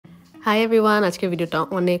Hi everyone, আজকের ভিডিওটা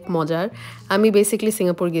অনেক মজার। আমি বেসিক্যালি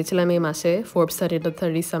সিঙ্গাপুর গিয়েছিলাম এই মাসে ফোর্বস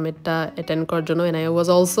 30 সামিটটা অ্যাটেন্ড করার জন্য and I was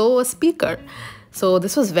also a speaker. So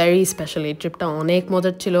this was very special. এই ট্রিপটা অনেক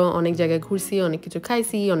মজার ছিল, অনেক জায়গায় ঘুরছি, অনেক কিছু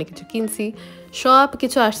খাইছি, অনেক কিছু কিনছি, সব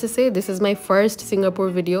কিছু আসতেছে। This is my first Singapore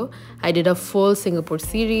video. I did a full Singapore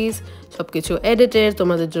series. সব কিছু এডিটেড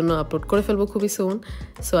তোমাদের জন্য আপলোড করে ফেলবো খুবই soon.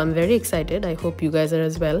 So I'm very excited. I hope you guys are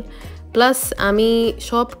as well. Plus আমি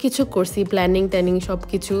সব কিছু করছি, প্ল্যানিং সব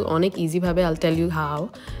কিছু অনেক ইজিভাবে। আল টেল ইউ হাউ।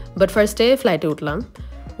 বাট ফার্স্টে ফ্লাইটে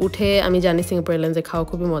উঠে আমি জানি সিঙ্গাপুর এয়ারলাইন্সে খাওয়া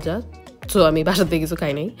খুবই মজা, সো আমি বাসাতে কিছু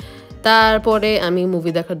খাই নাই। তারপরে আমি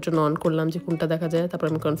মুভি দেখার জন্য অন করলাম যে কোনটা দেখা যায়। তারপর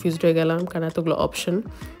আমি কনফিউজড হয়ে গেলাম কারণ এতগুলো অপশন।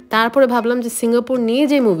 তারপরে ভাবলাম যে সিঙ্গাপুর নিয়ে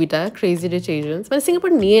যে মুভিটা ক্রেজি রিচ এশিয়ানস, মানে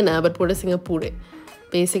সিঙ্গাপুর নিয়ে না বাট পুরো সিঙ্গাপুরে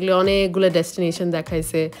বেসিক্যালি অনেকগুলো ডেস্টিনেশন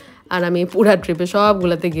দেখাইছে আর আমি পুরা ট্রিপে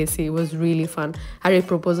সবগুলোতে গেছি। Was really fun. আর এই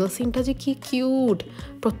প্রপোজাল সিনটা যে কি কিউট,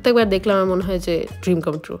 প্রত্যেকবার দেখলাম আমার মনে হয় যে ড্রিম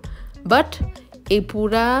কাম ট্রু। বাট এই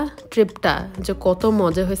পুরা ট্রিপটা যে কত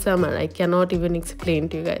মজা হয়েছে আমার, I cannot even explain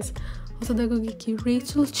to you guys. অবশ্য দেখো কি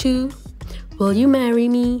রেচেল চু, will you marry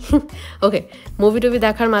me? Okay, movie টুভি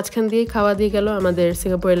দেখার মাঝখান দিয়ে খাওয়া দিয়ে গেল আমাদের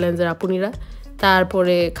সিঙ্গাপুর এয়ারলাইন্সের আপুনিরা।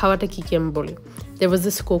 তারপরে খাওয়াটা কী আমি বলি, there was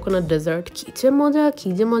this coconut dessert, কি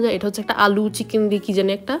যে মজা। এটা হচ্ছে একটা আলু চিকেন দিয়ে কি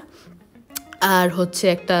জানি একটা, আর হচ্ছে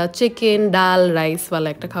একটা চিকেন ডাল রাইসওয়ালা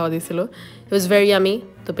একটা খাওয়া দিয়েছিল। ইট ওয়াজ ভেরি ইয়ামি,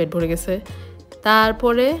 তো পেট ভরে গেছে।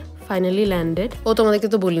 তারপরে ফাইনালি ল্যান্ডেড। তোমাদেরকে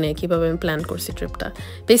তো বলি নাই কীভাবে আমি প্ল্যান করছি ট্রিপটা।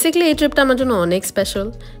 বেসিক্যালি এই ট্রিপটা আমার জন্য অনেক স্পেশাল।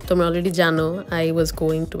 তোমরা অলরেডি জানো I was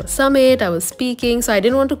going to a summit, I was speaking, so I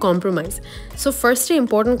don't want to compromise. So ফার্স্টে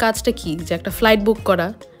ইম্পর্টেন্ট কাজটা কি, যে একটা ফ্লাইট বুক করা,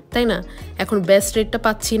 তাই না? এখন বেস্ট রেটটা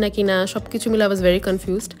পাচ্ছি না কি না সব কিছু মিলে I was very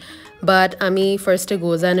confused. But আমি ফার্স্টে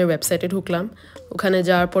গোজানের ওয়েবসাইটে ঢুকলাম। ওখানে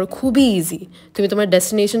যাওয়ার পর খুবই ইজি, তুমি তোমার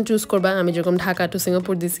ডেস্টিনেশন চুজ করবা। আমি যেরকম ঢাকা টু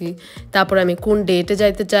সিঙ্গাপুর দিছি, তারপর আমি কোন ডেটে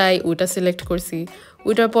যাইতে চাই ওইটা সিলেক্ট করছি।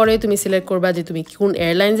 ওইটার পরে তুমি সিলেক্ট করবা যে তুমি কোন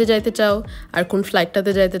এয়ারলাইন্সে যাইতে চাও আর কোন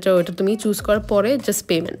ফ্লাইটটাতে যাইতে চাও। ওইটা তুমি চুজ করার পরে just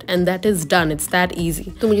payment, and that is done. It's that easy.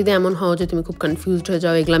 তুমি যদি এমন হও যে তুমি খুব কনফিউজড হয়ে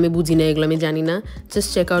যাও, এগুলো আমি বুঝি না, এগুলো আমি জানি না, জাস্ট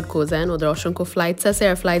চেক আউট গোজান। ওদের অসংখ্য ফ্লাইটস আছে,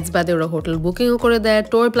 আর ফ্লাইটস বাদে ওরা হোটেল বুকিংও করে দেয়,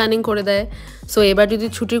 ট্যুর প্ল্যানিং করে দেয়। সো এবার যদি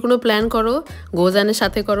ছুটির কোনো প্ল্যান করো, গোজানের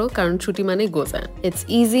সাথে করো, কারণ ছুটি মানে গোজান। ইটস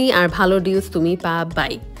ইজি আর ভালো ডিলস তুমি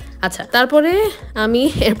পাবাই। আচ্ছা, তারপরে আমি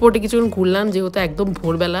এয়ারপোর্টে কিছুক্ষণ ঘুরলাম, যেহেতু একদম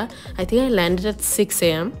ভোরবেলা। I think I landed at 6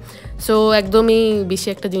 AM। So একদমই বেশি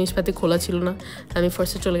একটা জিনিসপাতি খোলা ছিল না। আমি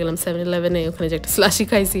ফার্স্টে চলে গেলাম 7-Eleven-এ, ওখানে যে একটা স্লাশি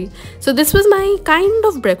খাইছি। So this was my kind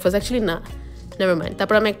of breakfast, actually না, নেভার মাইন্ড।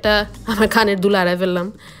 তারপর আমি আমার কানের দুল হারাই ফেললাম।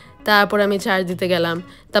 তারপর আমি চার্জ দিতে গেলাম।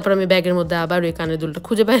 তারপর আমি ব্যাগের মধ্যে আবার ওই কানের দুলটা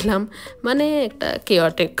খুঁজে পাইলাম, মানে একটা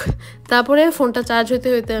কেয়ারটেক। তারপরে ফোনটা চার্জ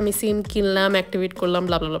হইতে আমি সিম কিনলাম, অ্যাক্টিভেট করলাম,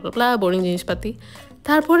 ব্লা ব্লা ব্লা ব্লা, বোরিং জিনিসপাতি।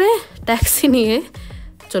 তারপরে ট্যাক্সি নিয়ে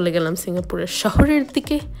চলে গেলাম সিঙ্গাপুরের শহরের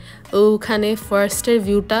দিকে। ওখানে ফার্স্টের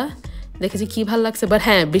ভিউটা দেখেছি কী ভালো লাগছে। বাট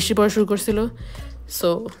হ্যাঁ, বৃষ্টি পড়া শুরু করছিল। So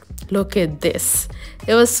look at this.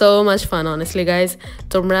 It was so much fun, honestly guys.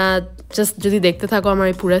 তোমরা জাস্ট যদি দেখতে থাকো আমার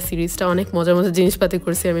এই পুরো সিরিজটা, অনেক মজার জিনিসপাতি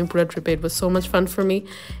করছি আমি পুরো ট্রিপে। ইট was so much fun for me,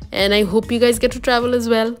 and I hope you guys gate to travel as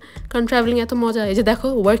well, কারণ ট্রাভেলিং এত মজা। এই যে দেখো,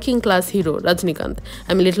 ওয়ার্কিং ক্লাস হিরো রজনীকান্ত।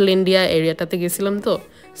 আমি লিটল ইন্ডিয়া এরিয়াটাতে গেছিলাম, তো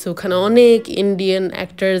সো ওখানে অনেক ইন্ডিয়ান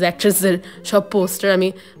অ্যাক্ট্রেসদের সব পোস্টার। আমি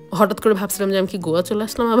হঠাৎ করে ভাবছিলাম যে আমি কি গোয়া চলে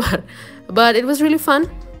আসলাম আবার। But it was really fun.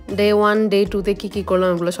 Day 1, day 2-তে কী করলাম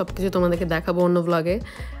এগুলো সব কিছু তোমাদেরকে দেখাবো অন্য ব্লগে।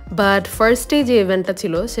 বাট ফার্স্টে যে ইভেন্টটা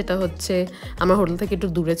ছিল সেটা হচ্ছে আমার হোটেল থেকে একটু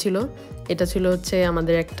দূরে ছিল। এটা ছিল হচ্ছে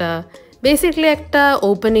আমাদের বেসিক্যালি একটা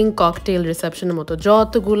ওপেনিং ককটেল রিসেপশনের মতো।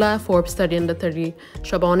 যতগুলা ফোর্বস 30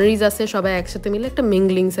 সব অনারিজ আছে, সবাই একসাথে মিলে একটা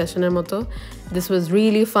মিংলিং সেশনের মতো। This was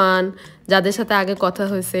really fun. যাদের সাথে আগে কথা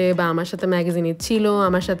হয়েছে বা আমার সাথে ম্যাগাজিনে ছিল,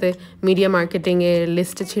 আমার সাথে মিডিয়া মার্কেটিংয়ের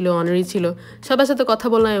লিস্টে ছিল, অনারি ছিল, সবার সাথে কথা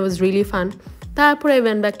বললাম। ইট ওয়াজ রিয়েলি ফান। তারপরে I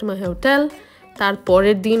went back to my hotel.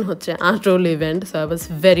 তারপরের দিন হচ্ছে আসল event, so I was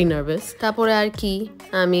very nervous. তারপরে আর কি,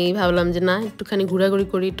 আমি ভাবলাম যে না, একটুখানি ঘোরাঘুরি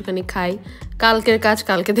করি, একটুখানি খাই, কালকের কাজ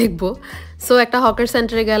কালকে দেখবো। সো একটা হকার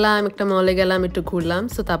সেন্টারে গেলাম, একটা মলে গেলাম, একটু ঘুরলাম।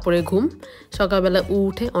 সো তারপরে ঘুম। সকালবেলা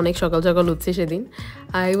উঠে, অনেক সকাল উঠছি সেদিন।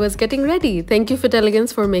 I was getting ready. Thank you fit elegance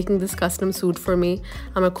for making this custom sweet for me.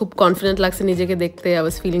 আমার খুব কনফিডেন্ট লাগছে নিজেকে দেখতে। I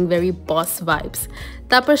was feeling very boss vibes.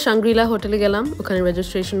 তারপর শাংগ্রিলা হোটেলে গেলাম, ওখানে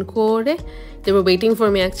রেজিস্ট্রেশন করে they were waiting for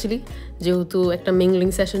me actually, যেহেতু একটা মিংলিং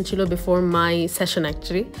সেশন ছিল before my session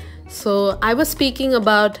actually. So I was speaking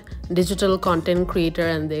about digital content creator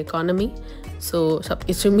and the economy. So সব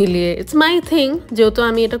কিছু মিলিয়ে ইটস মাই থিং, যেহেতু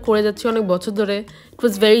আমি এটা করে যাচ্ছি অনেক বছর ধরে। ইট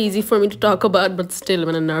was very easy for me to talk about, but still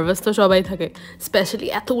মানে নার্ভাস তো সবাই থাকে, স্পেশালি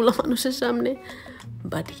এতগুলো মানুষের সামনে।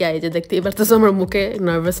 বাট ইয়া, এই যে দেখতে এবার তো আমার মুখে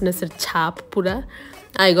নার্ভাসনেসের ছাপ পুরা।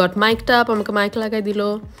 I got mic'd up, আমাকে মাইক লাগাই দিল।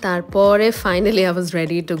 তারপরে finally I was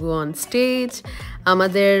ready to go on stage.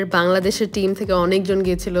 আমাদের বাংলাদেশের টিম থেকে অনেকজন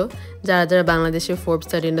গিয়েছিল, যারা যারা বাংলাদেশে ফোর্বস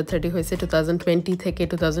 30 হয়েছে 2020 থেকে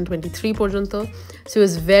 2023 পর্যন্ত। So it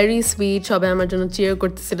was very sweet, সবাই আমার জন্য চিয়ার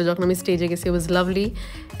করতেছিল যখন আমি স্টেজে গেছি। ইট ওয়াজ লাভলি।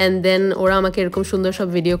 অ্যান্ড দেন ওরা আমাকে এরকম সুন্দর সব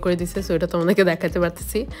ভিডিও করে দিচ্ছে, সো এটা তোমাদেরকে দেখাতে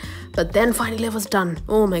পারতেছি। But then finally I was done.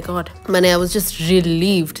 O my god, মানে আই ওয়াজ জাস্ট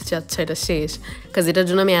রিলিভড যে আচ্ছা এটা শেষ, কাজ এটার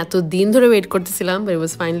জন্য আমি এত দিন ধরে ওয়েট করতেছিলাম। বাট ইট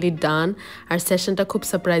ওয়াজ ফাইনালি ডান। আর সেশনটা খুব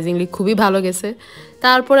সারপ্রাইজিংলি খুবই ভালো গেছে।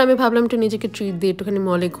 তারপর আমি ভাবলাম একটু নিজেকে ট্রিট দিই, একটুখানি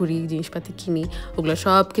মলে ঘুরি, জিনিসপাতি কিনি, ওগুলো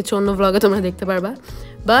সব কিছু অন্য ব্লগে তোমরা দেখতে পারবা।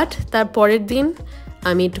 বাট তার পরের দিন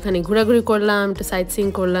আমি একটুখানি ঘোরাঘুরি করলাম, একটু সাইট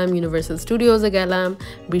সিইং করলাম, ইউনিভার্সাল স্টুডিওজে গেলাম,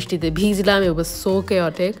 বৃষ্টিতে ভিজলাম। ইট was so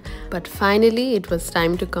chaotic, but finally it was time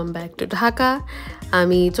to come back to Dhaka.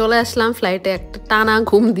 আমি চলে আসলাম ফ্লাইটে একটা টানা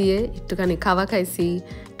ঘুম দিয়ে, একটুখানি খাওয়া খাইছি,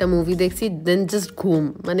 একটা মুভি দেখছি, দেন জাস্ট ঘুম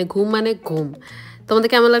মানে ঘুম। তোমাদের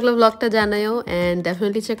কেমন লাগলো ব্লগটা জানাও, and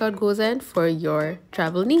definitely check out goes and for your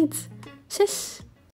travel needs. শেষ।